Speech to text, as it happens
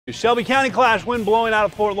Shelby County Clash, wind blowing out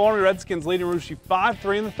of Fort Loramie. Redskins leading Russia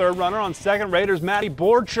 5-3 in the third. Runner on second. Raiders Maddie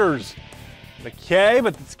Borchers. McKay,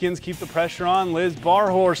 but the Skins keep the pressure on. Liz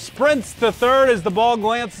Barhorse sprints to third as the ball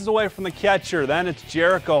glances away from the catcher. Then it's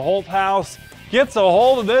Jericho Holthouse. Gets a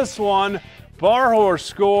hold of this one. Barhorse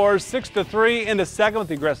scores 6-3 into second with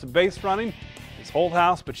the aggressive base running. It's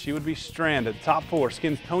Holthouse, but she would be stranded. Top four,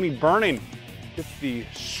 Skins Tony Burning gets the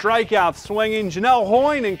strikeout swinging. Janelle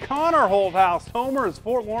Hoyne and Connor Holthouse homer as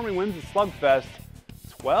Fort Loramie wins the slugfest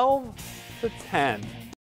 12-10.